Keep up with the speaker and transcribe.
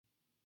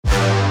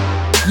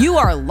You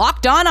are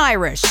Locked On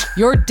Irish,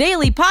 your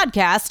daily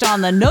podcast on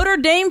the Notre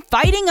Dame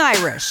Fighting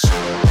Irish.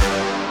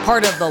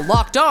 Part of the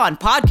Locked On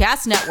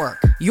Podcast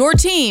Network, your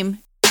team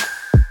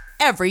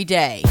every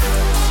day.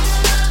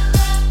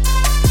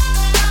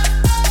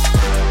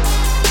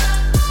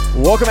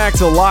 Welcome back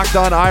to Locked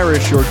On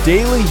Irish, your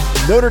daily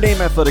Notre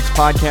Dame athletics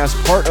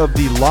podcast, part of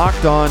the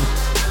Locked On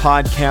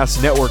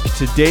Podcast Network.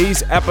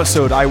 Today's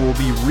episode, I will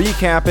be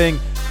recapping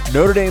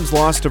Notre Dame's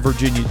loss to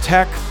Virginia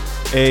Tech,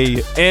 an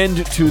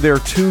end to their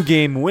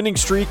two-game winning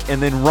streak,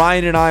 and then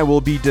Ryan and I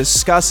will be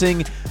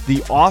discussing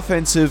the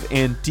offensive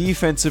and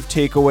defensive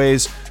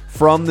takeaways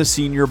from the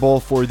Senior Bowl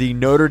for the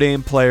Notre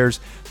Dame players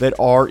that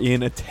are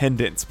in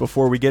attendance.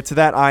 Before we get to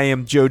that, I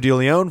am Joe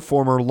DeLeon,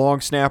 former long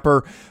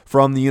snapper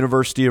from the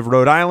University of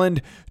Rhode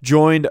Island,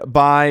 joined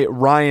by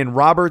Ryan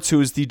Roberts,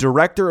 who is the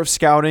director of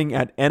scouting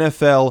at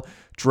NFL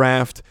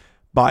Draft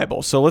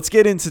Bible. So let's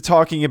get into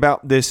talking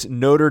about this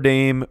Notre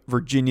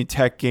Dame-Virginia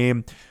Tech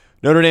game.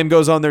 Notre Dame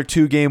goes on their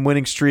two-game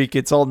winning streak.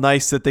 It's all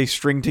nice that they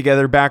string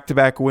together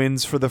back-to-back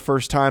wins for the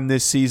first time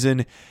this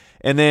season.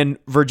 And then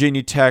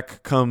Virginia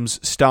Tech comes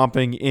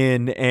stomping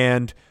in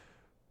and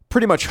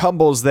pretty much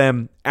humbles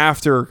them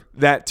after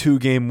that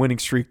two-game winning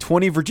streak.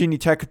 20 Virginia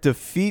Tech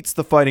defeats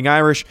the Fighting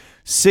Irish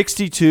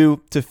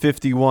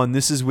 62-51.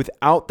 This is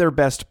without their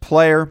best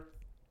player.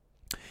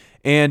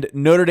 And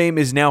Notre Dame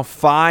is now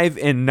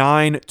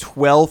 5-9,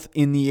 12th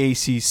in the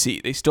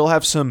ACC. They still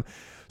have some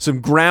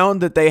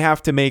ground that they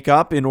have to make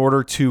up in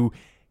order to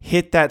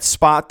hit that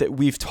spot that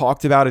we've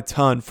talked about a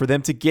ton. For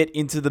them to get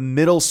into the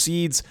middle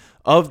seeds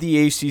of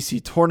the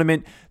ACC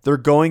tournament, they're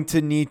going to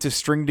need to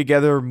string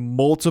together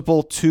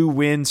multiple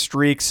two-win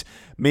streaks,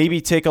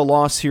 maybe take a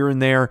loss here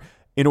and there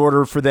in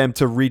order for them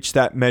to reach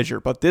that measure.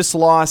 But this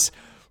loss,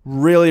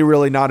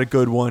 really not a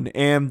good one.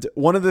 And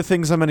one of the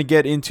things I'm going to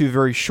get into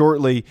very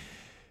shortly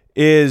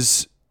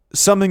is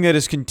something that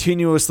is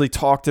continuously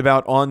talked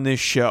about on this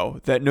show,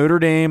 that Notre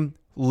Dame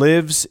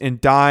lives and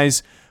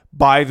dies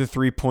by the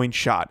three-point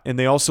shot. And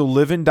they also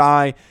live and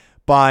die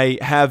by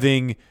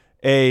having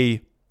a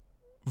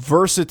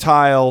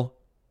versatile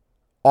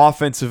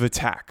offensive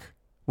attack.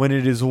 When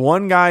it is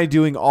one guy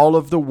doing all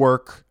of the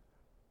work,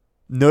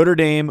 Notre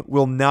Dame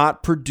will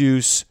not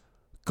produce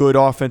good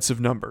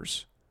offensive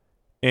numbers.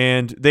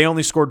 And they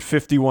only scored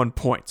 51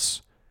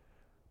 points.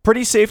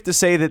 Pretty safe to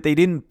say that they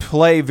didn't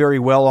play very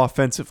well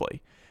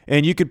offensively.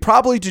 And you could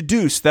probably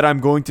deduce that I'm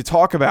going to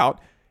talk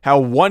about how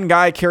one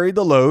guy carried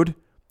the load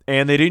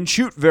and they didn't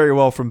shoot very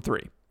well from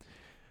three.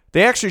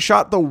 They actually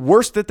shot the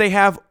worst that they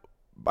have,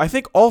 I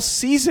think, all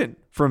season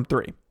from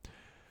three.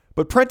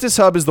 But Prentice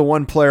Hub is the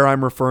one player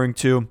I'm referring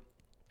to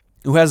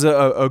who has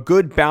a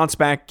good bounce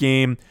back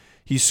game.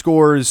 He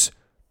scores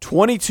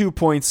 22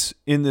 points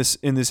in this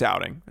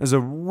outing. It's a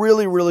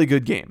really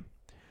good game.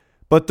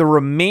 But the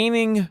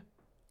remaining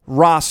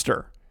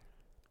roster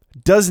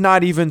does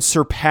not even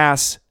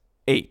surpass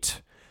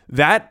 8.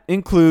 That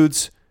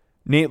includes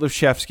Nate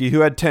Laszewski,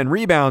 who had 10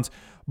 rebounds,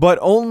 but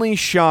only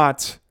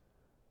shot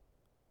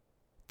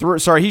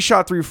he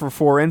shot 3 for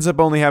 4, ends up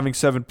only having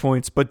 7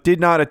 points, but did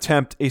not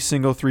attempt a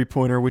single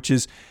three-pointer, which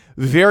is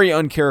very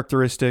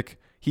uncharacteristic.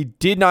 He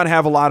did not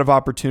have a lot of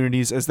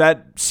opportunities, as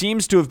that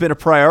seems to have been a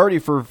priority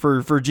for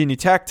Virginia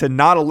Tech to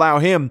not allow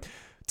him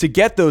to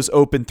get those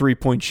open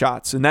three-point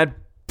shots, and that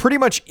pretty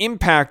much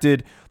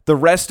impacted the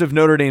rest of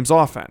Notre Dame's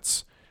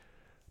offense.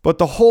 But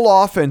the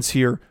whole offense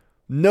here,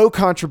 no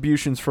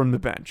contributions from the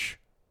bench.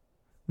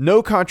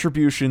 No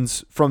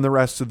contributions from the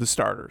rest of the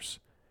starters.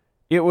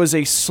 It was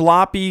a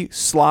sloppy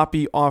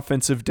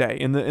offensive day.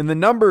 And the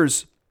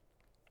numbers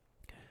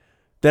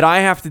that I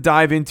have to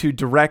dive into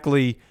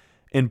directly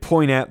and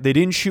point at, they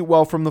didn't shoot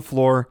well from the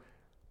floor,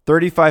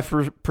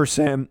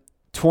 35%,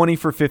 20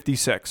 for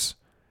 56.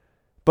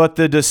 But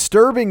the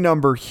disturbing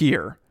number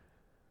here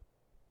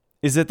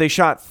is that they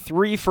shot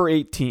 3 for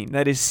 18.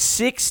 That is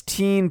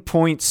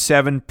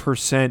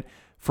 16.7%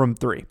 from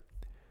three.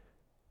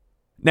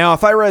 Now,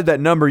 if I read that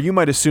number, you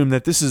might assume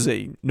that this is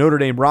a Notre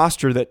Dame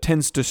roster that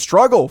tends to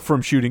struggle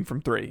from shooting from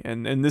three,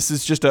 and this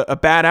is just a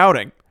bad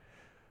outing.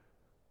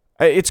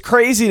 It's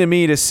crazy to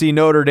me to see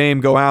Notre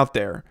Dame go out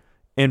there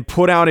and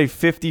put out a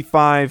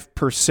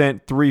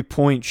 55%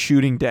 three-point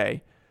shooting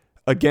day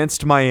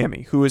against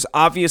Miami, who is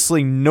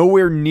obviously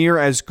nowhere near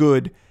as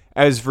good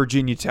as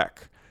Virginia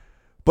Tech.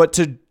 But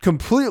to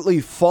completely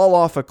fall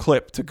off a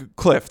cliff,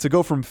 to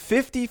go from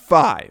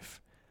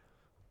 55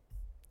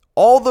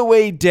 all the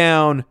way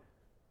down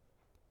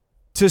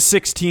to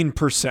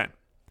 16%.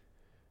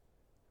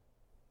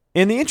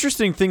 And the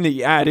interesting thing that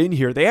you add in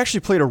here, they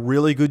actually played a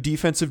really good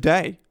defensive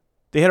day.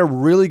 They had a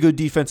really good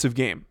defensive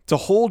game. To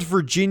hold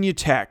Virginia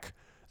Tech,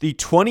 the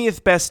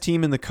 20th best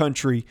team in the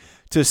country,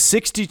 to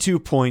 62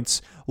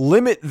 points,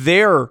 limit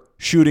their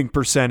shooting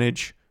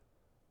percentage,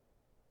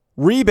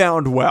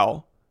 rebound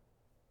well,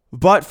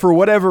 but for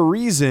whatever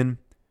reason,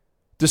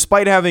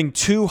 despite having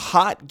 2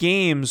 hot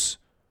games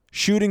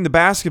shooting the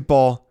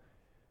basketball,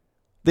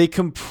 they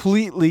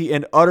completely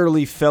and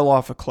utterly fell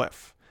off a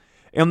cliff.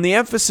 And the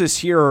emphasis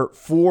here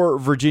for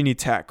Virginia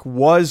Tech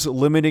was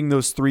limiting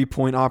those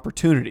 3-point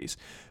opportunities.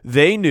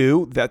 They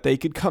knew that they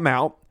could come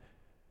out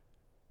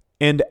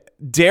and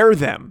dare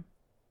them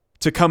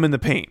to come in the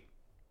paint.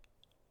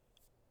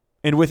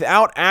 And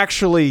without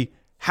actually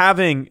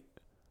having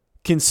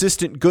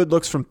consistent good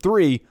looks from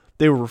 3,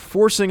 they were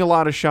forcing a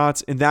lot of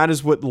shots, and that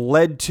is what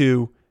led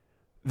to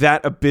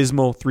that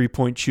abysmal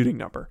 3-point shooting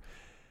number.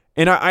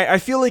 And I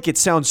feel like it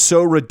sounds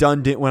so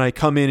redundant when I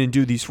come in and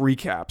do these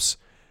recaps.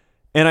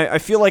 And I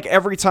feel like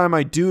every time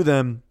I do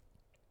them,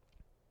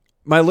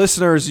 my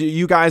listeners,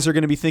 you guys are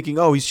going to be thinking,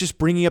 oh, he's just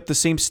bringing up the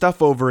same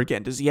stuff over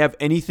again. Does he have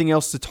anything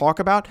else to talk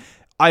about?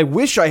 I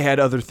wish I had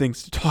other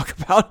things to talk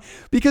about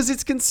because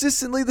it's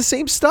consistently the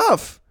same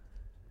stuff.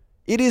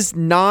 It is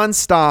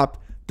nonstop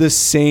the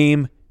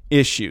same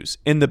issues.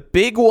 And the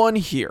big one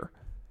here,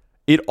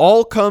 it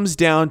all comes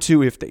down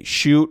to if they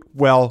shoot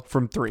well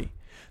from 3.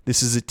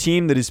 This is a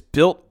team that is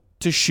built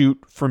to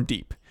shoot from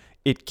deep.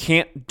 It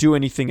can't do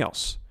anything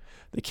else.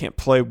 They can't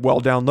play well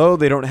down low.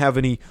 They don't have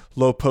any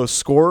low post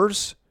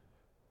scorers.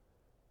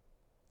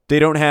 They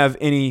don't have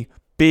any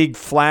big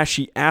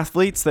flashy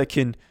athletes that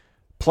can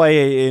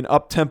play an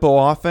up-tempo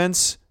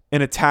offense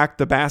and attack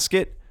the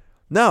basket.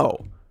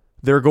 No,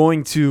 they're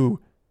going to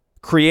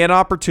create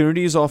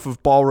opportunities off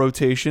of ball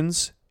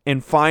rotations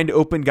and find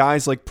open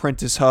guys like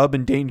Prentice Hub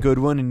and Dane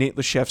Goodwin and Nate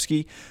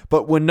Laszewski.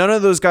 But when none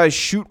of those guys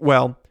shoot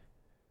well,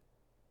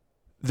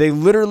 they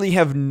literally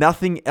have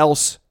nothing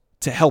else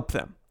to help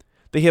them.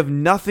 They have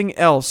nothing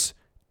else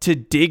to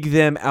dig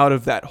them out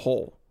of that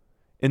hole.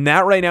 And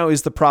that right now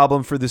is the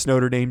problem for this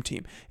Notre Dame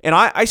team. And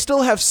I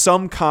still have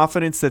some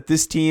confidence that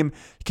this team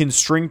can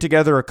string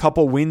together a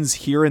couple wins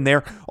here and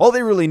there. All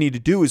they really need to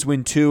do is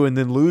win 2 and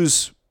then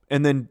lose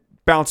and then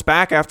bounce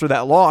back after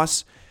that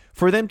loss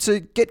for them to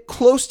get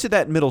close to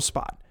that middle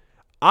spot.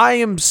 I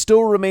am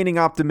still remaining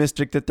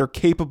optimistic that they're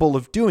capable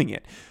of doing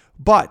it.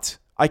 But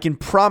I can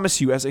promise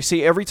you, as I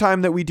say every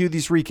time that we do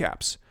these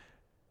recaps,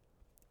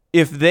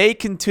 if they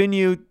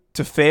continue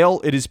to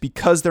fail, it is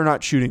because they're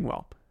not shooting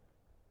well.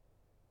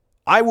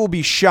 I will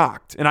be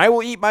shocked, and I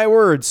will eat my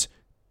words,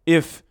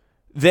 if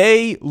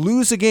they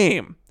lose a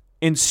game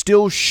and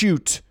still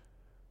shoot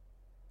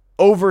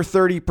over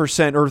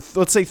 30%, or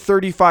let's say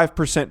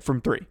 35%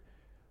 from 3,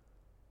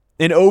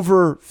 and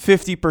over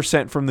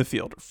 50% from the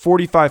field,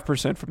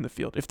 45% from the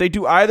field. If they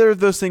do either of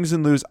those things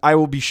and lose, I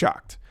will be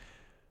shocked.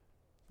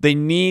 They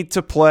need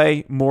to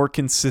play more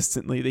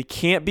consistently. They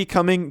can't be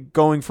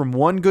going from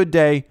one good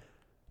day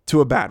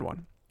to a bad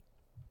one.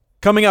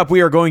 Coming up, we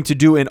are going to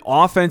do an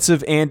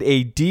offensive and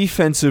a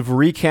defensive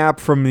recap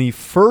from the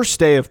first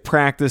day of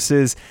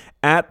practices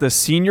at the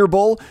Senior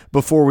Bowl.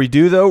 Before we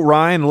do, though,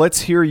 Ryan,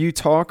 let's hear you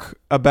talk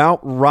about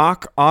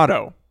Rock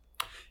Auto.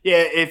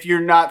 Yeah, if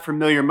you're not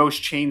familiar,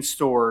 most chain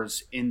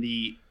stores in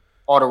the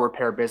auto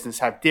repair business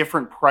have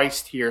different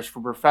price tiers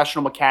for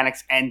professional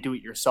mechanics and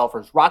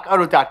do-it-yourselfers.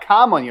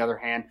 RockAuto.com, on the other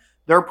hand,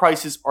 their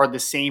prices are the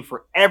same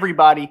for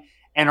everybody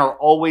and are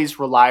always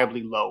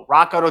reliably low.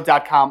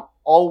 RockAuto.com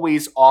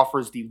always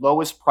offers the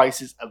lowest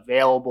prices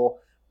available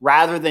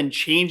rather than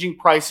changing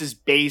prices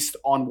based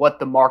on what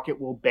the market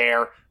will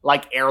bear,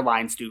 like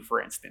airlines do, for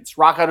instance.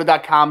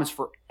 RockAuto.com is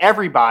for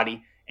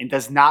everybody and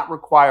does not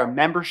require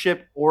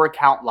membership or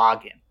account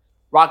login.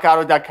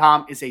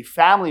 RockAuto.com is a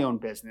family-owned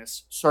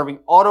business serving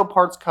auto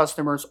parts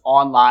customers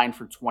online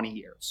for 20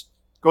 years.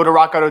 Go to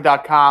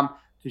RockAuto.com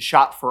to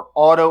shop for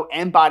auto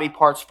and body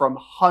parts from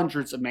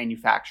hundreds of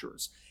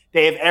manufacturers.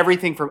 They have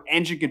everything from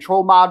engine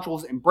control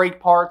modules and brake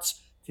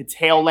parts to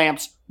tail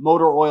lamps,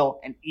 motor oil,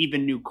 and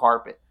even new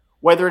carpet.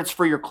 Whether it's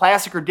for your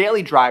classic or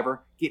daily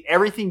driver, get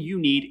everything you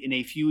need in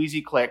a few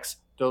easy clicks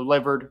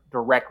delivered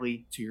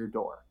directly to your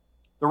door.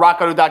 The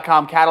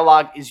RockAuto.com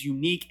catalog is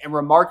unique and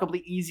remarkably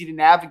easy to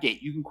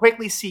navigate. You can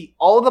quickly see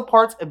all of the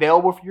parts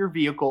available for your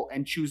vehicle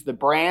and choose the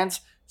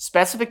brands,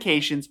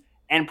 specifications,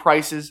 and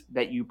prices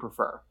that you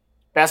prefer.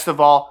 Best of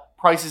all,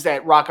 prices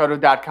at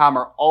RockAuto.com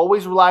are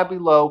always reliably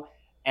low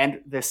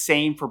and the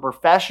same for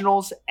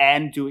professionals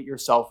and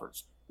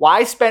do-it-yourselfers.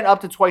 Why spend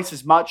up to twice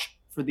as much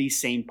for these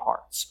same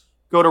parts?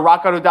 Go to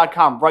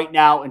RockAuto.com right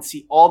now and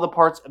see all the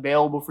parts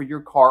available for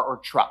your car or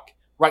truck.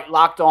 Write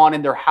Locked On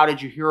in their How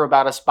Did You Hear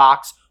About Us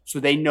box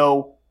so they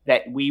know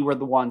that we were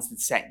the ones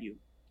that sent you.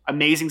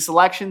 Amazing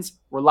selections,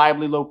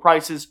 reliably low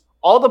prices,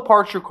 all the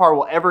parts your car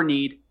will ever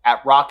need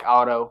at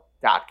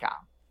RockAuto.com.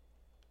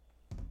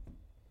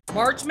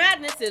 March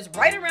Madness is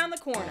right around the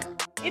corner.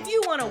 If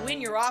you want to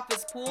win your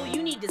office pool,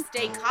 you need to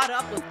stay caught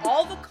up with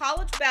all the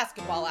college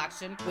basketball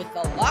action with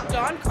the Locked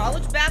On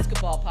College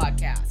Basketball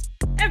Podcast.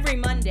 Every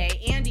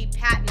Monday, Andy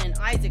Patton and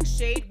Isaac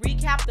Shade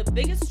recap the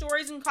biggest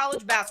stories in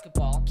college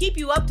basketball, keep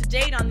you up to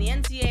date on the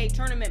NCAA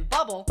tournament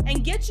bubble,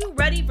 and get you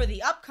ready for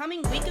the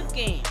upcoming week of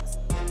games.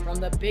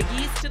 From the Big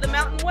East to the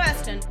Mountain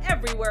West and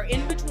everywhere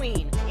in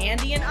between,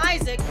 Andy and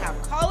Isaac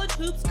have college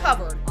hoops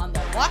covered on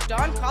the Locked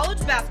On College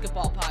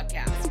Basketball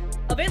Podcast.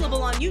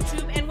 Available on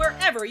YouTube and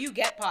wherever you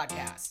get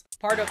podcasts.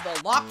 Part of the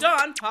Locked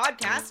On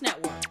Podcast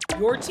Network.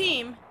 Your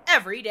team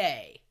every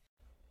day.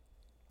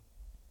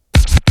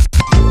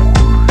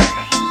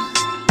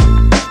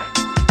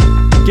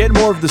 Get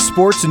more of the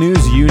sports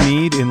news you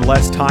need in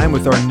less time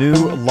with our new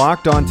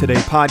Locked On Today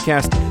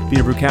podcast.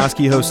 Peter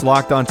Bukowski hosts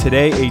Locked On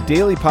Today, a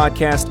daily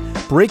podcast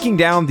breaking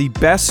down the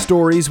best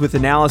stories with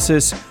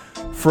analysis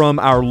from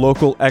our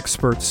local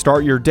experts.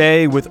 Start your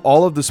day with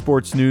all of the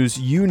sports news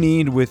you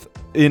need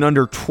in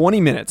under 20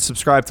 minutes.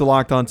 Subscribe to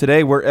Locked On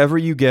Today wherever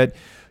you get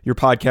your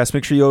podcast.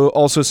 Make sure you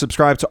also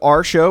subscribe to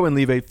our show and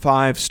leave a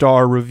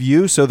 5-star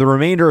review. So the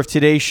remainder of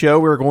today's show,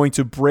 we're going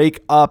to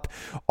break up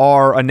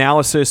our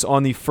analysis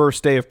on the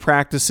first day of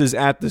practices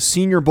at the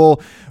Senior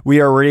Bowl. We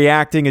are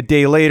reacting a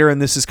day later,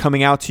 and this is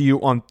coming out to you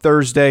on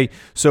Thursday.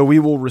 So we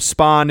will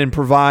respond and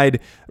provide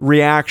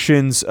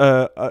reactions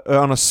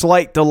on a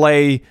slight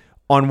delay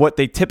on what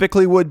they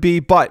typically would be.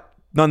 But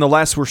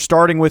nonetheless, we're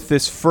starting with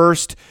this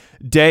first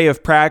day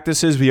of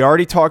practices. We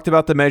already talked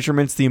about the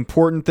measurements, the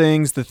important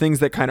things, the things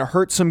that kind of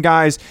hurt some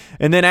guys.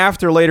 And then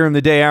later in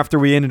the day, after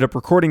we ended up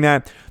recording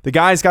that, the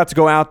guys got to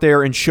go out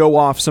there and show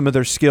off some of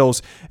their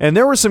skills. And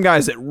there were some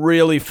guys that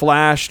really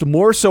flashed,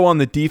 more so on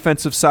the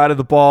defensive side of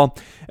the ball.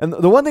 And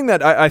the one thing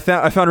that I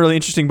found really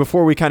interesting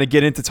before we kind of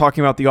get into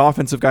talking about the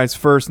offensive guys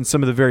first and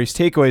some of the various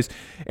takeaways,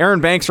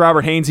 Aaron Banks,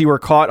 Robert Hainsey were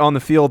caught on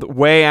the field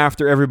way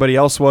after everybody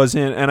else was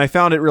in. And I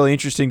found it really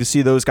interesting to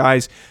see those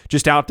guys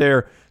just out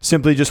there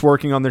simply just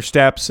working on their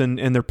steps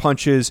and their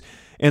punches.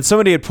 And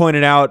somebody had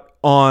pointed out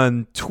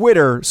on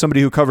Twitter,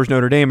 somebody who covers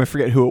Notre Dame, I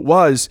forget who it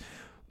was,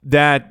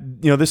 that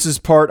this is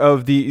part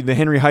of the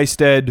Henry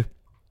Hysted,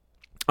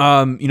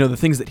 the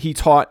things that he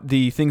taught,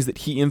 the things that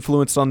he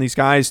influenced on these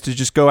guys to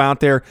just go out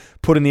there,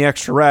 put in the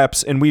extra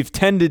reps. And we've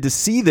tended to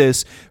see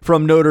this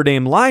from Notre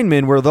Dame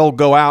linemen where they'll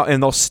go out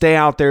and they'll stay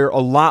out there a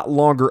lot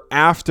longer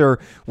after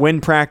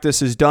when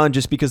practice is done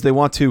just because they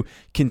want to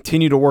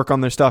continue to work on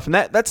their stuff. And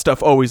that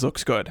stuff always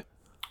looks good.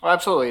 Well,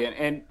 absolutely,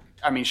 and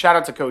I mean, shout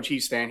out to Coach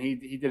Hiestand. He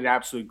did an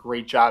absolutely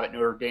great job at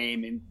Notre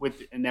Dame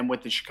and then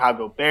with the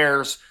Chicago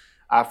Bears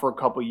for a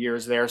couple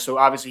years there. So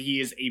obviously,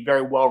 he is a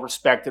very well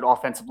respected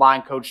offensive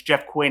line coach.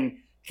 Jeff Quinn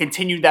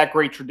continued that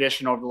great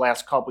tradition over the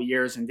last couple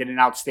years and did an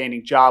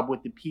outstanding job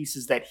with the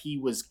pieces that he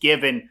was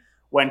given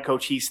when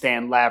Coach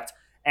Hiestand left.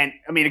 And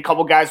I mean, a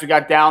couple guys we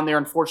got down there.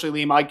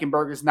 Unfortunately, Liam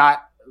Eichenberg is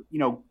not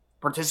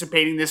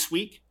participating this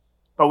week,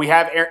 but we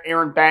have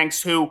Aaron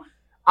Banks who.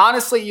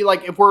 Honestly,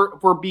 if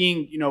we're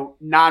being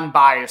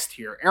non-biased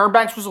here, Aaron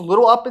Banks was a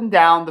little up and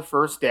down the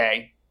first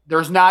day.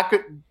 Let's not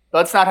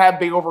have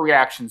big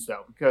overreactions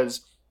though, because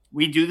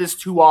we do this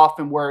too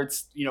often where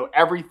it's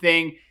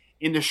everything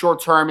in the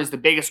short term is the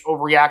biggest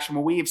overreaction.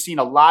 When we have seen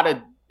a lot of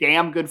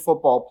damn good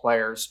football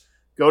players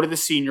go to the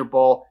Senior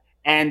Bowl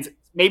and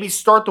maybe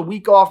start the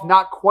week off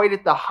not quite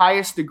at the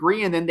highest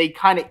degree, and then they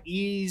kind of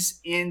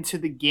ease into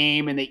the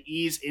game and they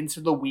ease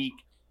into the week,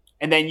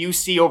 and then you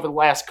see over the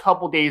last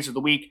couple days of the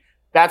week.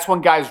 That's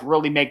when guys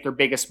really make their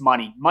biggest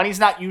money. Money's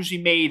not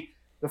usually made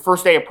the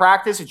first day of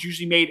practice. It's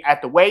usually made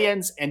at the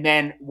weigh-ins and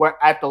then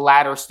at the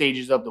latter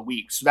stages of the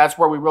week. So that's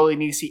where we really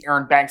need to see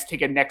Aaron Banks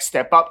take a next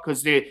step up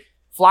because the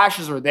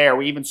flashes are there.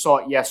 We even saw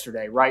it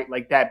yesterday, right?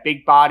 Like that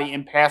big body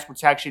and pass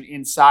protection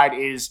inside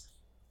is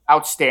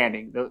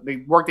outstanding.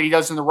 The work that he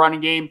does in the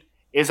running game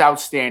is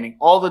outstanding.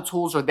 All the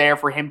tools are there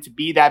for him to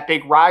be that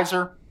big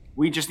riser.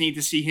 We just need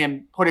to see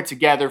him put it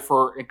together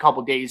for a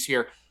couple days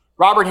here.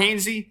 Robert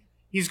Hainsey,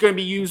 he's going to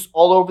be used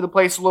all over the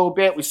place a little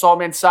bit. We saw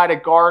him inside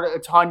at guard a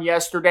ton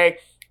yesterday.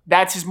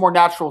 That's his more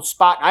natural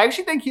spot. I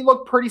actually think he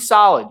looked pretty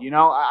solid.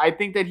 I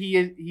think that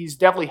he's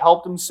definitely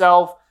helped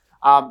himself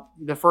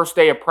the first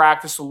day of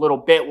practice a little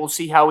bit. We'll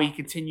see how he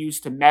continues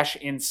to mesh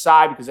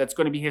inside because that's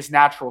going to be his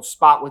natural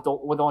spot with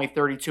only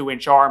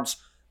 32-inch arms.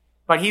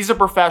 But he's a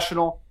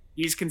professional.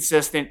 He's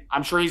consistent.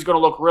 I'm sure he's going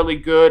to look really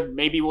good.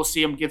 Maybe we'll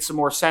see him get some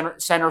more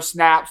center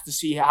snaps to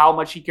see how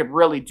much he could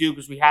really do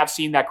because we have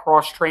seen that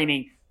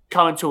cross-training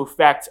come into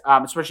effect,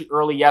 especially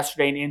early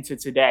yesterday and into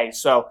today.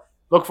 So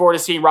look forward to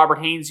seeing Robert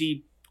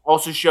Hainsey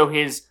also show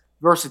his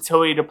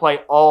versatility to play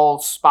all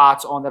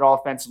spots on that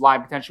offensive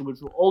line potentially,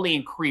 which will only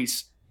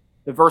increase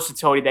the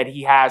versatility that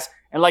he has.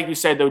 And like you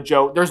said, though,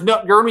 Joe, there's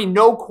going to be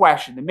no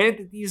question. The minute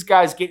that these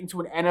guys get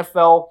into an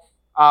NFL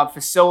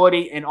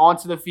facility and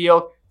onto the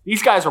field,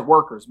 these guys are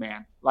workers,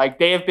 man. Like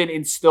they have been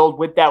instilled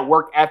with that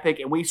work ethic,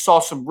 and we saw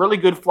some really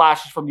good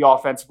flashes from the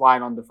offensive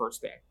line on the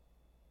first day.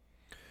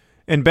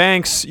 And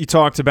Banks, you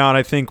talked about,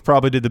 I think,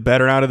 probably did the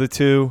better out of the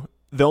two.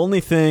 The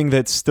only thing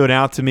that stood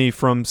out to me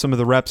from some of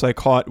the reps I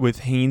caught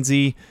with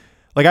Hainsey,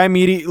 I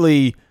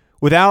immediately,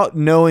 without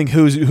knowing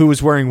who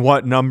was wearing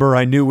what number,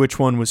 I knew which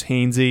one was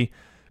Hainsey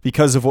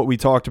because of what we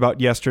talked about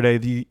yesterday,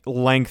 the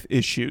length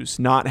issues,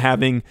 not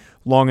having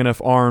long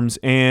enough arms.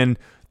 And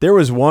there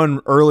was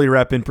one early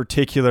rep in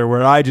particular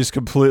where I just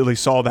completely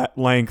saw that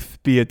length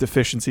be a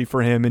deficiency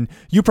for him. And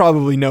you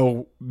probably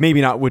know,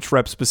 maybe not which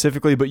rep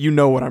specifically, but you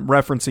know what I'm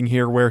referencing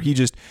here, where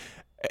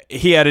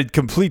he had a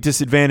complete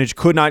disadvantage,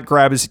 could not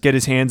get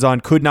his hands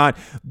on, could not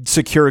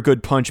secure a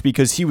good punch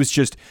because he was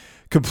just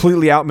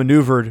completely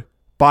outmaneuvered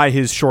by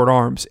his short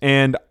arms.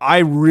 And I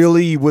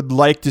really would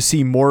like to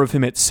see more of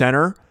him at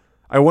center.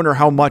 I wonder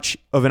how much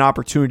of an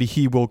opportunity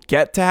he will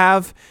get to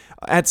have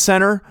at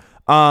center.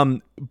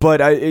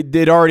 But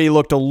it already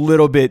looked a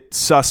little bit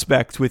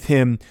suspect with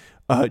him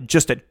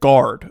just at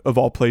guard, of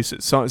all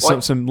places.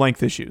 Some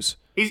length issues.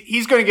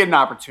 He's going to get an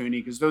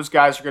opportunity because those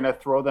guys are going to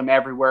throw them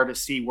everywhere to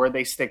see where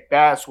they stick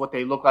best, what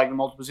they look like in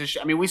multiple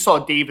positions. I mean, we saw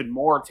David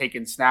Moore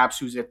taking snaps,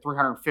 who's a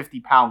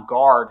 350-pound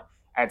guard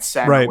at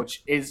center, right,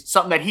 which is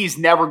something that he's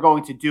never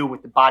going to do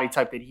with the body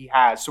type that he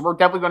has. So we're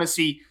definitely going to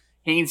see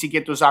Hainsey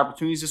get those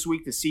opportunities this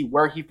week to see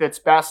where he fits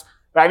best.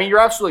 But I mean, you're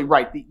absolutely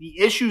right.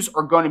 The issues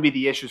are going to be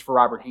the issues for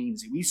Robert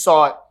Hainsey. We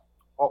saw it,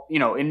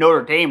 in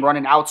Notre Dame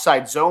running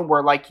outside zone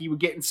where like he would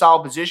get in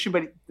solid position,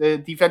 but the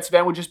defensive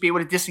end would just be able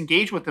to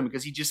disengage with him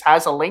because he just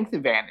has a length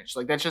advantage.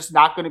 Like that's just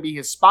not going to be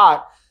his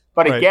spot.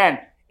 But right, again,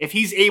 if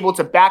he's able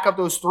to back up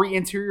those three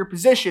interior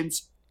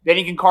positions, then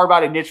he can carve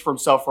out a niche for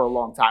himself for a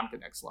long time at the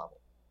next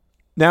level.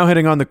 Now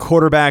hitting on the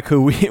quarterback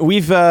who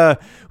we've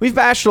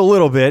bashed a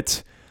little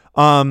bit.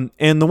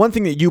 And the one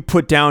thing that you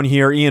put down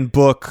here, Ian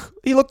Book,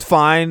 he looked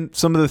fine.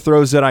 Some of the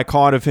throws that I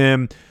caught of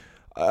him,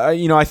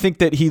 I think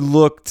that he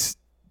looked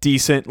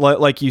decent.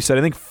 Like you said,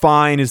 I think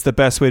fine is the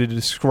best way to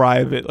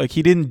describe it. Like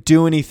he didn't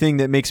do anything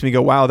that makes me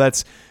go, wow,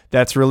 that's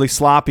really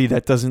sloppy.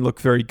 That doesn't look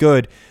very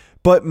good.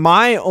 But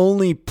my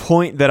only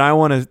point that I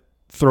want to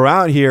throw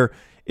out here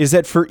is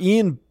that for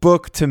Ian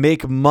Book to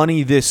make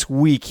money this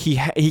week,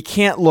 he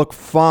can't look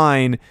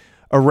fine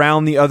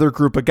around the other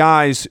group of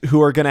guys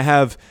who are going to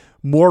have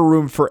more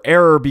room for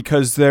error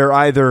because they're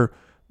either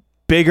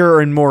bigger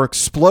and more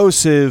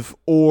explosive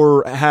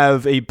or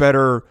have a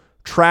better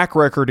track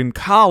record in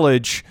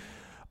college.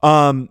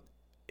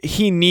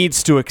 He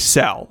needs to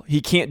excel.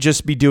 He can't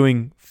just be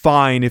doing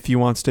fine if he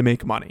wants to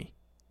make money.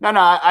 No,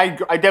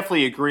 I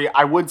definitely agree.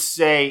 I would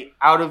say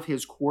out of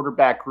his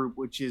quarterback group,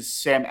 which is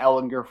Sam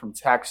Ehlinger from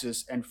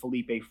Texas and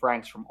Felipe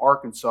Franks from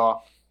Arkansas,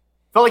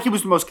 felt like he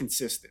was the most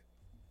consistent.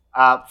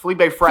 Felipe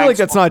Franks. I feel like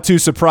that's not too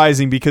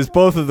surprising because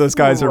both of those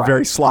guys are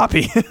very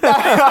sloppy.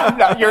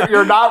 No,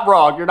 you're not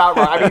wrong. You're not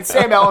wrong. I mean,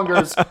 Sam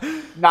Ehlinger's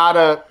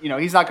not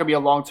he's not going to be a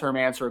long-term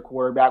answer at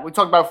quarterback. We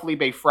talked about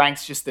Felipe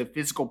Franks, just the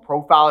physical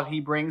profile that he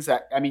brings.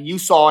 You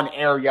saw an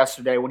air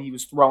yesterday when he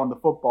was throwing the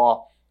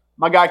football.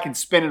 My guy can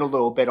spin it a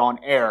little bit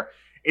on air.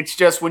 It's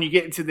just when you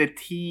get into the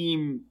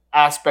team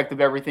aspect of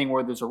everything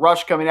where there's a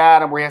rush coming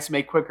at him, where he has to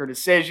make quicker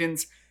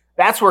decisions,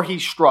 that's where he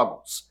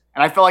struggles.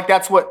 And I feel like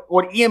that's what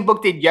Ian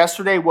Book did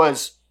yesterday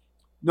was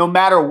no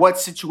matter what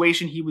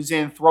situation he was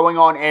in, throwing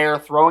on air,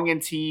 throwing in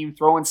team,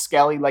 throwing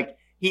Skelly, like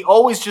he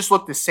always just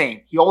looked the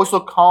same. He always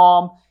looked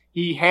calm.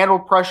 He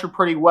handled pressure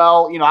pretty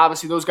well.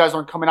 Obviously those guys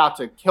aren't coming out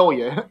to kill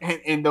you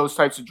in those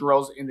types of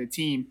drills in the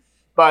team.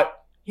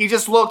 But he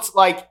just looked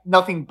like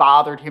nothing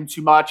bothered him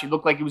too much. He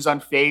looked like he was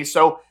unfazed.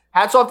 So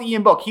hats off to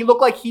Ian Book. He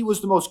looked like he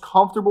was the most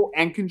comfortable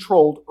and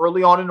controlled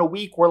early on in a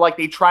week where like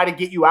they try to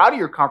get you out of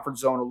your comfort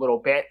zone a little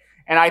bit.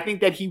 And I think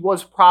that he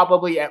was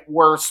probably at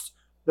worst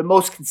the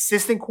most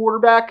consistent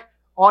quarterback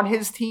on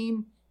his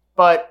team.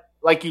 But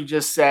like you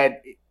just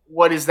said,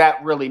 what does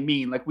that really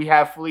mean? Like we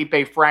have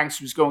Felipe Franks,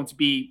 who's going to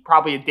be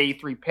probably a day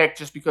 3 pick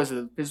just because of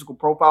the physical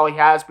profile he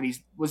has, but he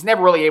was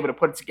never really able to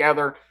put it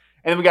together.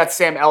 And then we got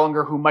Sam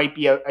Ehlinger, who might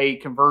be a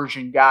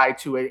conversion guy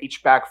to an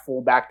H-back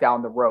fullback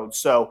down the road.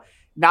 So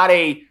not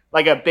a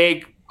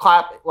big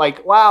clap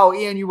like, wow,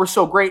 Ian, you were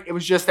so great. It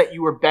was just that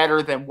you were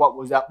better than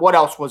what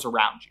else was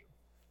around you.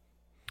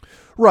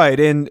 Right,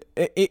 and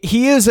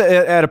he is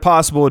at a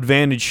possible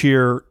advantage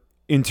here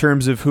in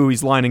terms of who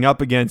he's lining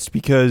up against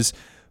because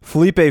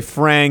Felipe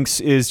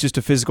Franks is just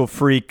a physical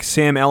freak.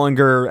 Sam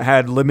Ehlinger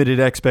had limited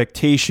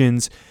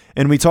expectations,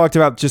 and we talked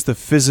about just the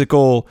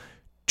physical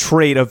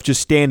trait of just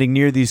standing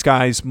near these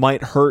guys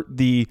might hurt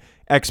the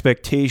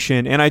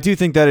expectation. And I do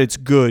think that it's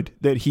good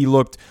that he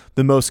looked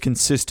the most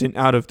consistent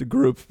out of the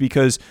group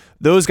because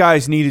those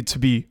guys needed to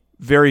be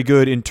very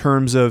good in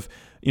terms of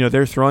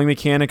their throwing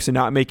mechanics and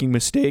not making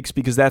mistakes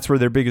because that's where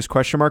their biggest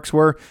question marks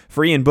were.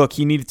 For Ian Book,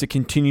 he needed to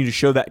continue to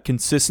show that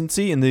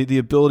consistency and the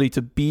ability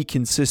to be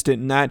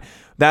consistent. And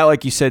that,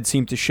 like you said,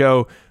 seemed to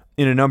show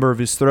in a number of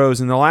his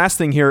throws. And the last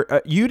thing here,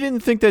 you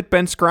didn't think that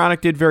Ben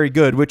Skowronek did very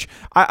good, which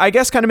I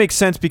guess kind of makes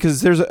sense because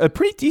there's a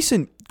pretty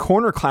decent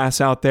corner class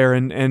out there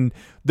and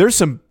there's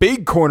some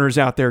big corners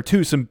out there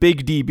too, some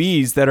big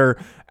DBs that are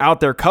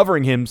out there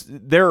covering him.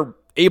 They're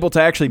able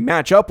to actually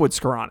match up with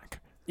Skowronek.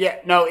 Yeah,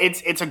 no,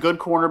 it's a good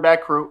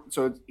cornerback crew,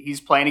 so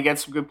he's playing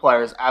against some good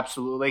players,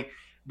 absolutely.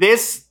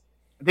 This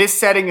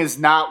setting is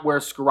not where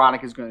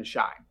Skowronek is going to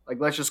shine.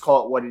 Like, let's just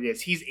call it what it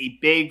is. He's a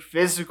big,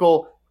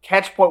 physical,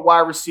 catch-point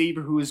wide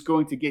receiver who is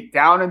going to get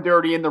down and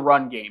dirty in the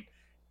run game.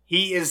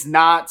 He is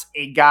not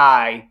a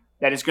guy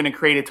that is going to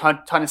create a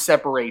ton of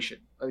separation.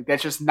 Like,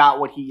 that's just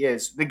not what he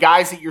is. The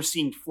guys that you're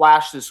seeing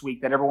flash this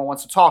week that everyone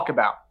wants to talk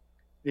about,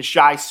 the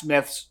Shi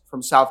Smiths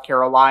from South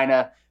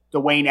Carolina,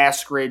 Dwayne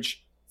Eskridge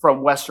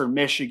from Western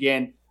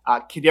Michigan,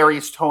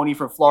 Kadarius Toney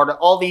from Florida.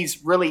 All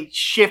these really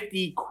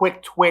shifty,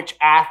 quick twitch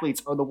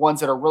athletes are the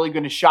ones that are really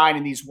going to shine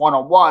in these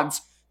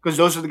one-on-ones because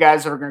those are the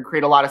guys that are going to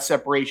create a lot of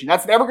separation.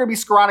 That's never going to be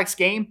Skowronek's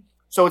game,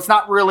 so it's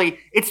not really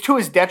 – it's to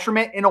his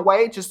detriment in a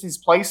way, just his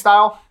play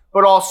style,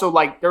 but also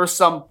like there are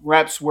some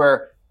reps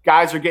where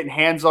guys are getting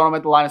hands on him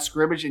at the line of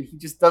scrimmage, and he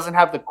just doesn't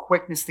have the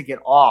quickness to get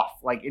off.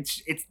 Like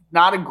it's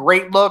not a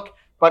great look,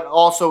 but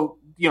also,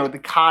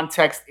 the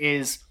context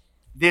is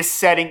this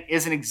setting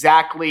isn't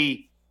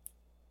exactly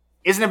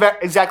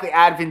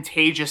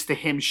advantageous to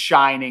him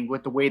shining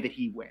with the way that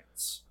he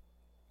wins.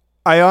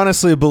 I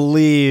honestly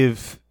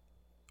believe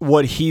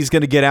what he's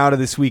going to get out of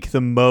this week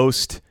the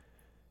most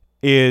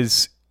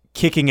is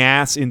kicking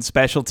ass in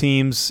special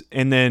teams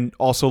and then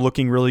also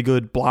looking really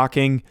good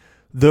blocking.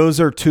 Those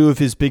are two of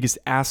his biggest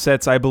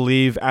assets, I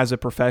believe, as a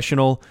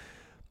professional.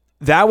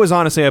 That was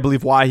honestly, I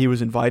believe, why he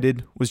was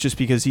invited, was just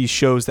because he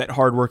shows that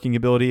hardworking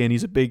ability and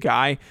he's a big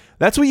guy.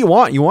 That's what you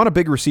want. You want a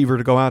big receiver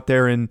to go out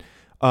there and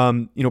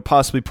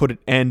possibly put an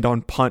end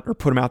on punt or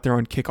put him out there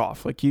on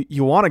kickoff. Like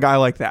you want a guy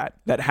like that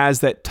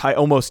has that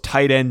almost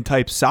tight end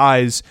type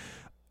size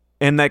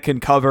and that can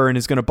cover and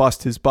is going to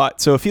bust his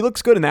butt. So if he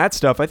looks good in that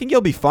stuff, I think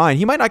he'll be fine.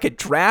 He might not get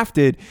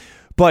drafted,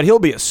 but he'll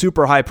be a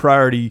super high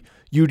priority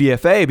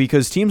UDFA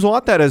because teams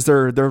want that as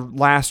their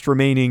last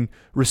remaining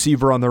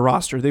receiver on their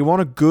roster. They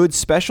want a good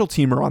special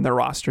teamer on their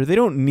roster. They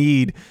don't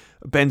need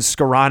Ben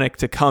Skoranek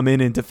to come in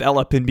and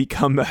develop and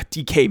become a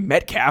DK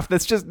Metcalf.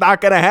 That's just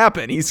not going to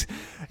happen. He's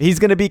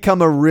going to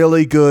become a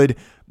really good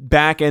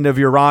back end of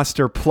your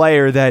roster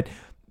player that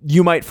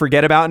you might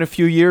forget about in a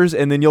few years,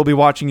 and then you'll be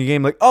watching a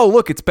game like, oh,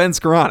 look, it's Ben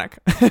Skoranek.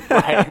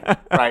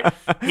 Right.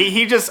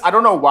 He just, I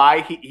don't know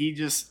why,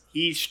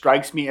 he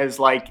strikes me as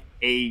like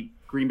a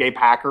Green Bay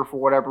Packer for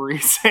whatever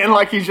reason.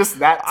 Like he's just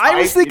that type, I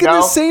was thinking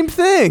the same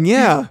thing.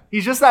 Yeah.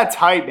 He's just that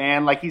type,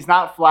 man. Like he's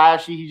not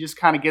flashy. He just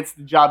kind of gets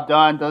the job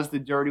done, does the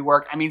dirty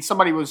work. I mean,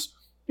 somebody was,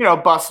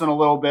 busting a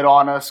little bit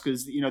on us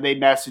because, they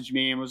messaged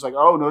me and was like,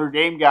 oh, Notre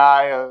Dame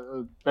guy,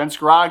 Ben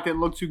Skoranek didn't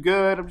look too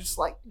good. I'm just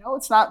like,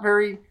 it's not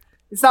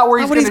where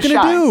he's going to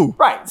shine. Do.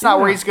 Right. It's not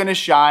where he's going to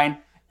shine.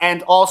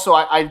 And also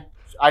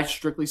I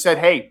strictly said,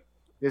 hey,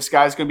 this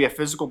guy's going to be a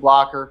physical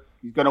blocker.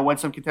 He's going to win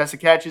some contested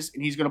catches,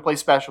 and he's going to play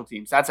special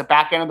teams. That's a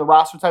back end of the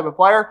roster type of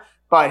player.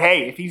 But,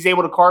 hey, if he's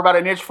able to carve out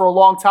a niche for a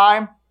long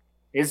time,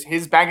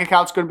 his bank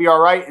account's going to be all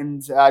right,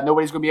 and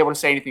nobody's going to be able to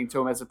say anything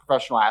to him as a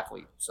professional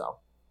athlete. So,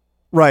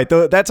 right.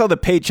 That's how the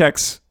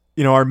paychecks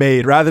are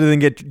made, rather than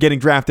getting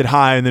drafted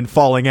high and then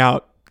falling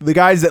out. The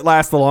guys that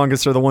last the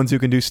longest are the ones who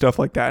can do stuff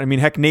like that. I mean,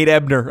 heck, Nate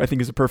Ebner, I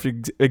think, is a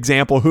perfect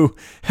example, who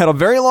had a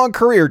very long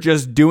career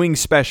just doing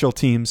special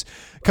teams.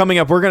 Coming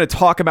up, we're going to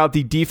talk about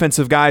the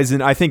defensive guys,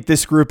 and I think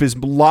this group is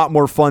a lot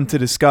more fun to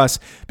discuss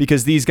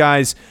because these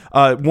guys,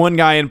 one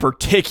guy in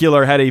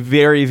particular, had a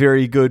very,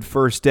 very good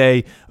first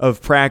day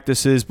of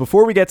practices.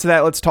 Before we get to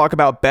that, let's talk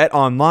about Bet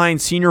Online.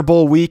 Senior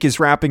Bowl week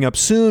is wrapping up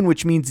soon,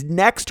 which means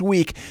next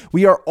week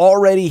we are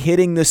already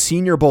hitting the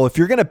Senior Bowl. If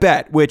you're going to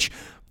bet, which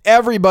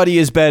everybody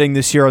is betting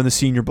this year on the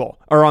Senior Bowl,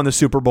 or on the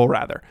Super Bowl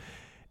rather.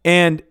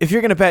 And if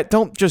you're going to bet,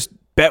 don't just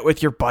bet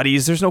with your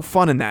buddies. There's no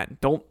fun in that.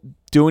 Don't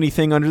do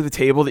anything under the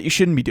table that you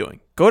shouldn't be doing.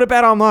 Go to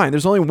Bet Online.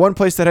 There's only one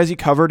place that has you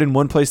covered and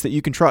one place that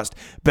you can trust.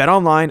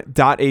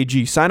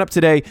 BetOnline.ag. Sign up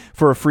today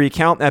for a free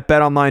account at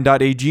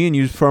BetOnline.ag and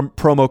use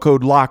promo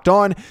code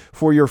LOCKEDON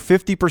for your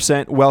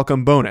 50%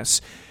 welcome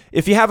bonus.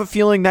 If you have a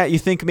feeling that you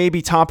think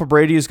maybe Tom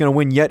Brady is going to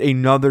win yet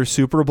another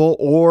Super Bowl,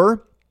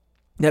 or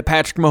that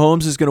Patrick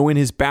Mahomes is going to win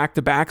his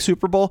back-to-back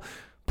Super Bowl,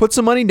 put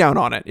some money down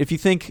on it. If you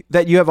think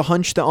that you have a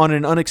hunch on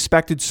an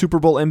unexpected Super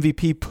Bowl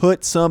MVP,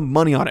 put some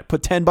money on it.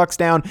 Put $10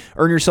 down,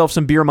 earn yourself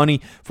some beer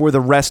money for the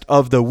rest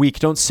of the week.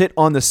 Don't sit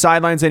on the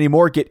sidelines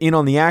anymore. Get in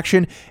on the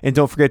action, and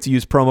don't forget to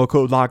use promo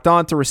code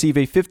LOCKEDON to receive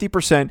a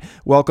 50%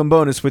 welcome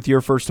bonus with your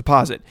first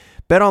deposit.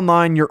 Bet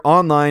Online, your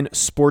online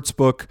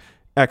sportsbook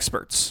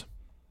experts.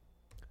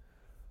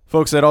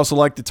 Folks, I'd also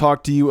like to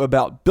talk to you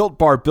about Built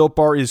Bar. Built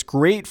Bar is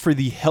great for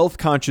the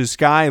health-conscious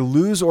guy.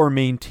 Lose or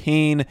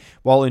maintain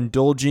while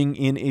indulging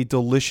in a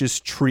delicious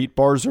treat.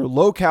 Bars are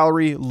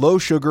low-calorie,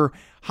 low-sugar,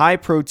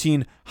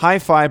 high-protein,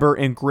 high-fiber,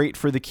 and great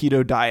for the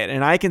keto diet.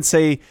 And I can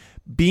say,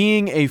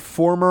 being a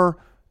former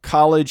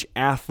college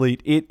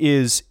athlete, it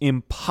is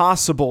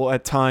impossible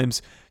at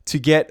times to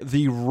get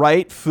the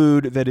right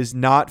food that is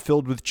not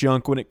filled with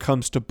junk when it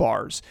comes to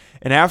bars.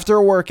 And after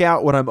a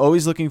workout, what I'm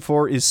always looking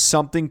for is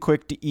something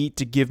quick to eat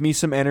to give me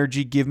some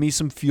energy, give me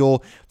some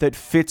fuel that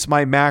fits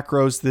my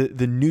macros,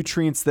 the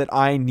nutrients that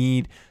I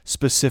need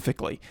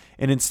specifically.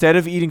 And instead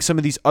of eating some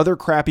of these other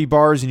crappy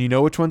bars, and you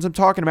know which ones I'm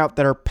talking about,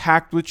 that are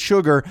packed with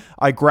sugar,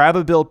 I grab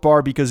a Built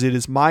Bar because it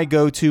is my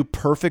go-to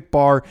perfect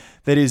bar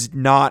that is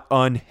not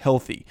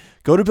unhealthy.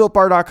 Go to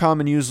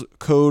BuiltBar.com and use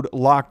code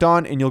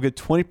LOCKEDON, and you'll get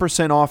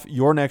 20% off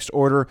your next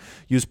order.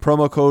 Use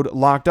promo code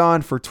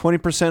LOCKEDON for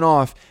 20%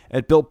 off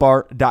at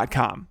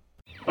BuiltBar.com.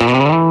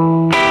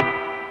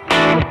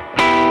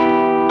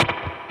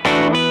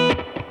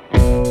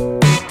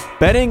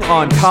 Betting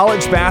on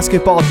college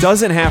basketball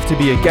doesn't have to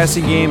be a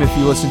guessing game if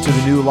you listen to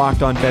the new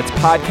Locked On Bets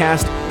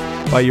podcast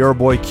by your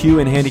boy Q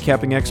and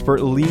handicapping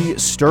expert Lee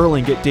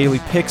Sterling. Get daily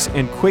picks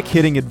and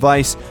quick-hitting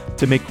advice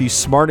to make the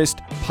smartest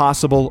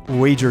possible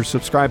wagers.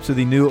 Subscribe to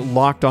the new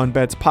Locked On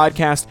Bets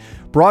podcast,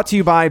 brought to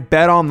you by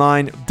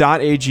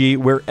betonline.ag,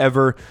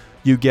 wherever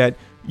you get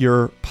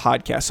your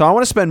podcast. So I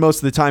want to spend most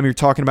of the time here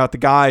talking about the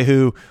guy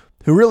who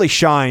who really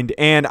shined.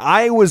 And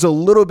I was a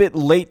little bit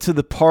late to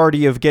the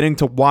party of getting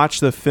to watch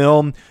the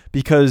film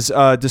because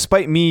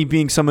despite me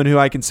being someone who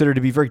I consider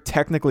to be very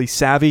technically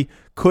savvy,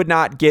 could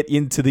not get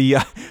into the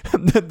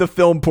the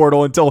film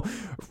portal until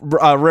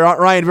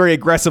Ryan very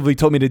aggressively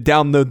told me to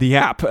download the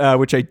app,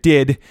 which I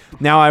did.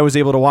 Now I was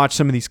able to watch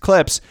some of these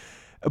clips.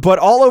 But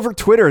all over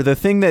Twitter, the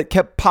thing that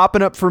kept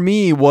popping up for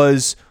me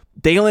was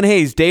Daelin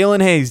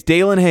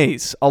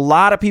Hayes. A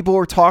lot of people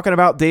were talking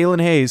about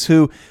Daelin Hayes,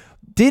 who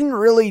didn't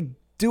really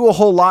do a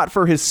whole lot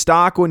for his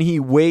stock when he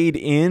weighed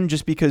in,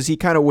 just because he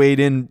kind of weighed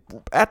in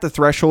at the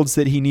thresholds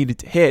that he needed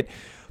to hit.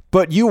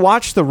 But you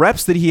watch the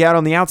reps that he had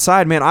on the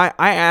outside, man, I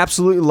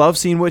absolutely love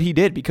seeing what he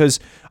did, because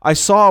I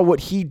saw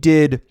what he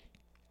did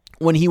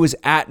when he was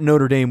at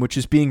Notre Dame, which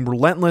is being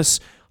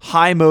relentless,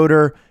 high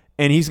motor,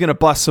 and he's going to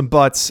bust some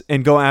butts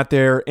and go out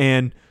there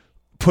and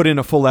put in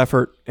a full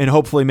effort and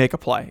hopefully make a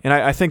play. And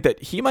I think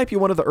that he might be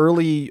one of the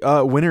early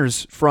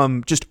winners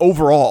from just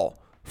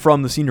overall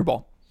from the Senior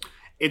Bowl.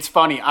 It's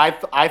funny. I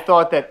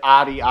thought that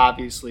Adi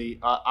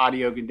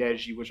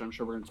Ogundeji, which I'm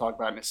sure we're going to talk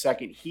about in a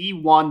second, he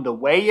won the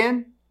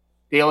weigh-in.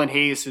 Daelin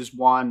Hayes has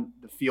won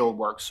the field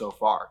work so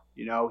far.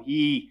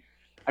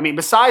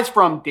 Besides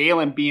from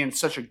Daelin being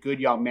such a good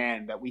young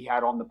man that we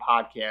had on the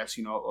podcast,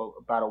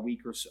 about a week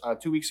or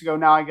 2 weeks ago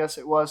now, I guess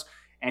it was,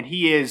 and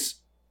he is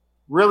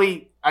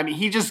really,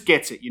 he just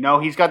gets it.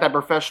 He's got that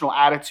professional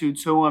attitude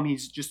to him.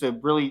 He's just a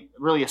really,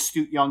 really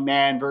astute young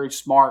man, very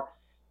smart.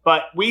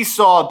 But we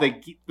saw the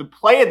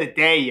play of the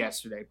day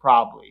yesterday,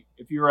 probably.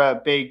 If you're a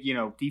big,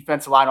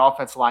 defensive line,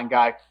 offensive line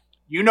guy,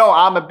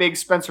 I'm a big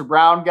Spencer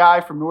Brown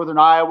guy from Northern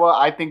Iowa.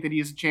 I think that he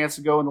has a chance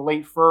to go in the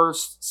late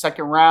first,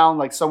 second round,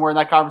 like somewhere in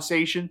that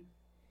conversation.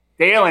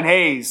 Daelin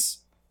Hayes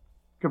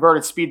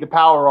converted speed to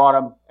power on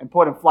him and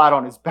put him flat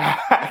on his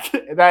back.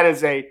 That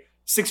is a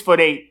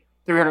 6'8",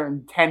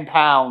 310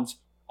 pounds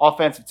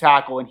offensive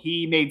tackle, and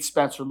he made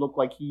Spencer look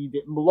like he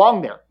didn't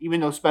belong there,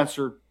 even though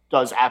Spencer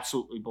does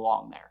absolutely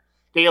belong there.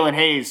 Daelin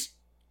Hayes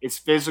is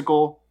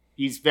physical.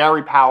 He's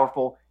very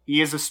powerful.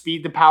 He is a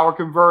speed to power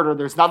converter.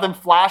 There's nothing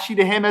flashy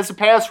to him as a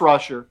pass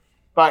rusher,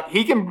 but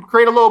he can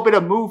create a little bit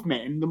of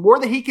movement. And the more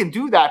that he can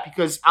do that,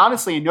 because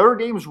honestly, in Notre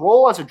Dame's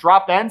role as a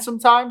drop end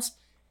sometimes,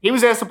 he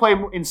was asked to play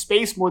in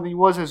space more than he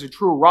was as a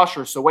true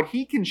rusher. So what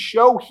he can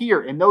show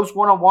here in those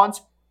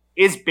one-on-ones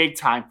is big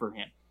time for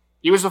him.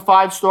 He was a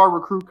 5-star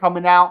recruit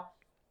coming out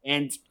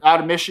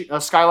of Michigan,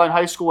 Skyline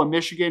High School in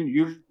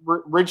Michigan,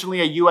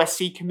 originally a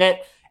USC commit.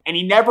 And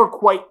he never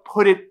quite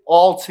put it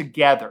all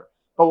together.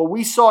 But what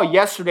we saw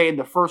yesterday in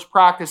the first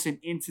practice and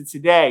into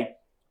today,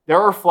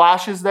 there are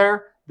flashes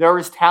there. There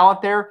is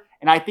talent there.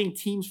 And I think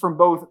teams from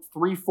both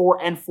 3-4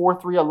 and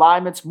 4-3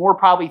 alignments, more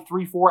probably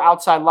 3-4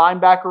 outside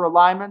linebacker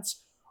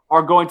alignments,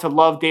 are going to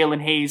love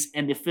Daelin Hayes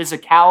and the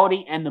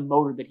physicality and the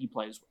motor that he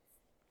plays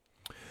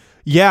with.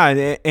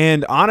 Yeah,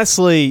 and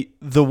honestly,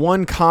 the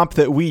one comp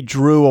that we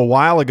drew a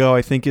while ago,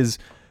 I think is,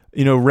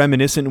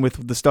 reminiscent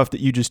with the stuff that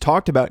you just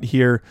talked about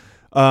here.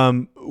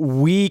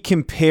 We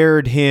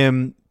compared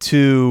him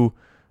to,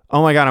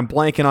 oh my God, I'm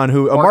blanking on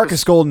who.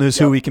 Marcus Golden is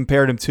who we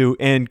compared him to.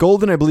 And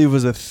Golden, I believe,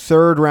 was a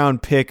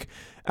 3rd-round pick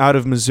out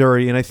of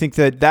Missouri. And I think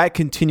that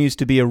continues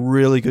to be a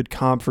really good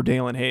comp for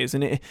Daelin Hayes.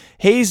 And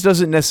Hayes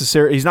doesn't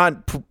necessarily, he's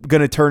not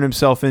going to turn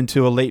himself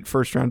into a late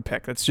 1st-round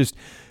pick. That's just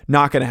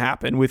not going to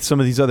happen with some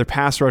of these other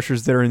pass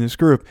rushers that are in this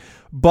group.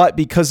 But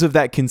because of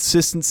that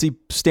consistency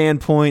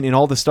standpoint and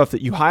all the stuff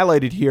that you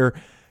highlighted here,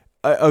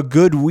 a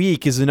good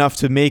week is enough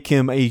to make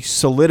him a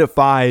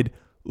solidified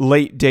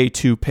late day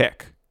 2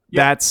 pick.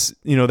 Yep.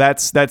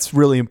 That's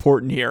really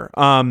important here.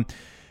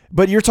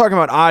 But you're talking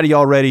about Adi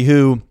already,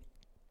 who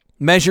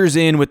measures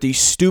in with these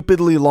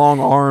stupidly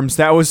long arms.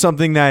 That was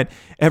something that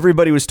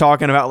everybody was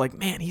talking about. Like,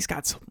 man, he's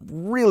got some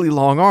really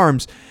long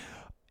arms.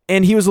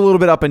 And he was a little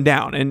bit up and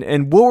down.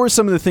 And what were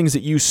some of the things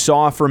that you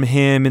saw from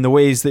him in the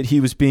ways that he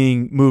was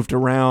being moved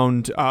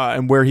around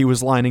and where he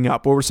was lining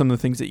up? What were some of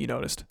the things that you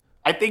noticed?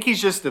 I think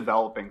he's just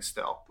developing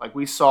still. Like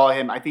we saw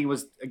him, I think it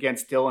was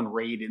against Dylan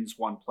Radin's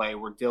one play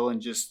where Dylan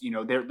just,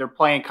 they're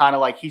playing kind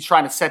of like he's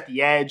trying to set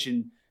the edge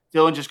and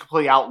Dylan just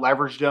completely out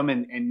leveraged him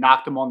and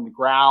knocked him on the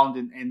ground.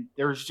 And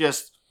there's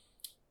just,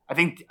 I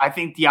think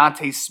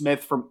Deontay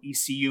Smith from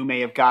ECU may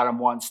have got him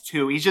once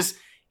too.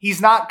 He's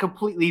not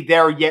completely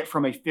there yet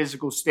from a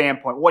physical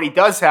standpoint. What he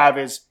does have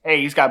is, hey,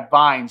 he's got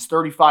Vines,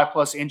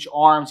 35+ inch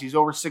arms. He's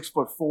over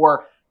 6'4".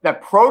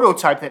 That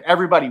prototype that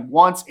everybody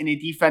wants in a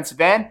defensive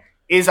end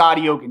is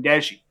Adi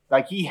Ogundeji.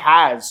 Like, he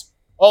has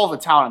all the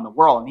talent in the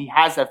world, and he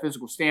has that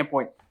physical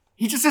standpoint.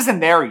 He just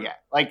isn't there yet.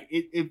 Like,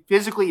 it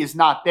physically is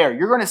not there.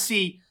 You're going to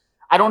see,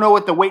 I don't know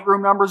what the weight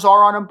room numbers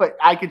are on him, but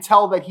I can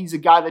tell that he's a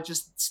guy that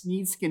just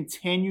needs to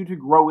continue to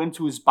grow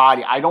into his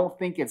body. I don't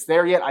think it's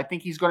there yet. I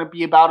think he's going to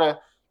be about a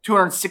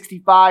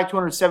 265,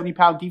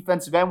 270-pound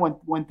defensive end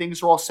when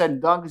things are all said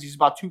and done, because he's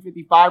about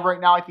 255 right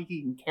now. I think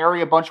he can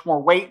carry a bunch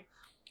more weight.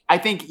 I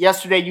think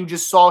yesterday you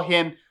just saw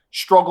him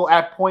struggle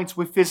at points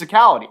with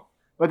physicality.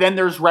 But then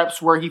there's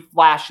reps where he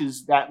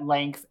flashes that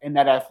length and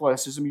that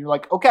athleticism. You're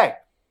like, okay,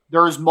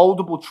 there's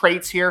multiple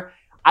traits here.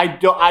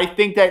 I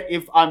think that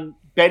if I'm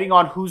betting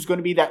on who's going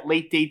to be that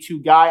late day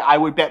 2 guy, I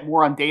would bet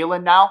more on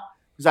Dalen now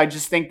because I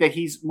just think that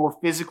he's more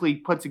physically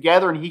put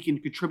together and he can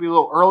contribute a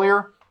little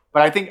earlier.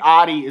 But I think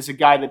Adi is a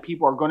guy that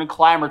people are going to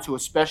clamor to,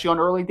 especially on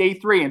early day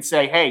 3, and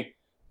say, hey,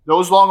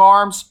 those long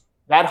arms,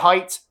 that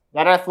height,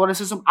 that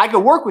athleticism, I could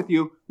work with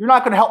you. You're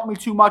not going to help me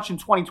too much in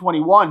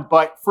 2021,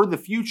 but for the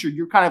future,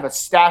 you're kind of a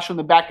stash on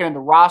the back end of the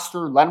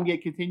roster. Let him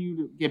continue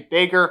to get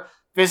bigger,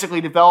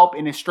 physically develop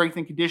in his strength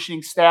and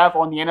conditioning staff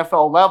on the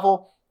NFL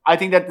level. I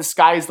think that the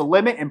sky is the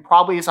limit and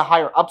probably is a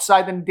higher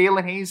upside than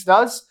Dalen Hayes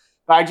does.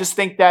 But I just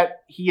think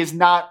that he is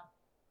not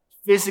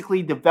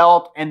physically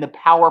developed and the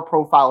power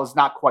profile is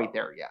not quite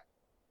there yet.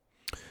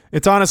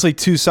 It's honestly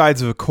two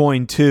sides of a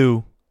coin,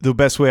 too. The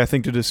best way I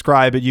think to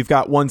describe it, you've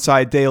got one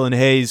side, Dalen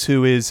Hayes,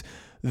 who is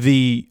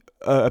the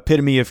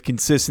epitome of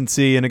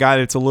consistency and a guy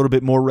that's a little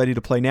bit more ready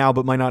to play now,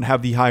 but might not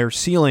have the higher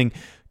ceiling.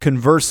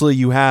 Conversely,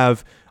 you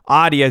have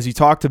Adi, as you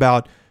talked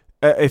about.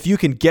 If you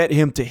can get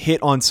him to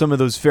hit on some of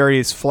those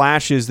various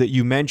flashes that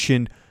you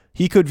mentioned,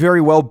 he could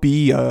very well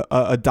be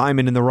a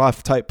diamond in the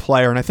rough type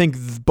player. And I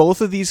think both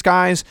of these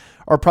guys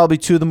are probably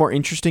two of the more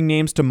interesting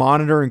names to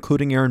monitor,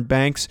 including Aaron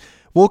Banks.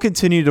 We'll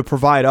continue to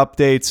provide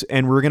updates,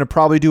 and we're going to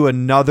probably do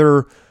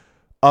another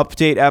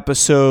update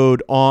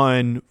episode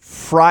on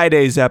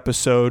Friday's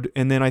episode.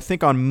 And then I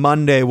think on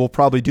Monday, we'll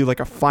probably do like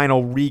a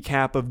final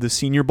recap of the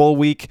Senior Bowl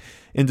week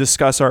and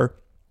discuss our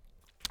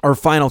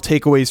final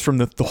takeaways from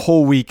the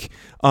whole week,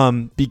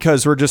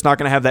 because we're just not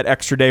going to have that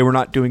extra day. We're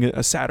not doing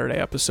a Saturday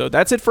episode.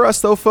 That's it for us,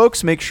 though,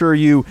 folks. Make sure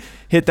you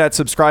hit that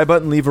subscribe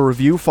button, leave a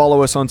review,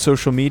 follow us on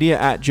social media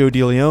at Joe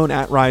DeLeon,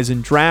 at Rise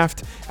and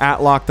Draft,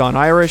 at Locked On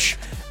Irish,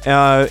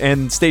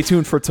 and stay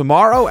tuned for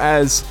tomorrow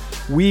as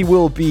we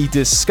will be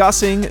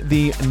discussing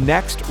the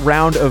next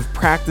round of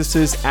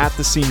practices at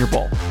the Senior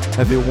Bowl.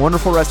 Have a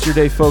wonderful rest of your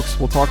day, folks.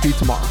 We'll talk to you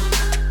tomorrow.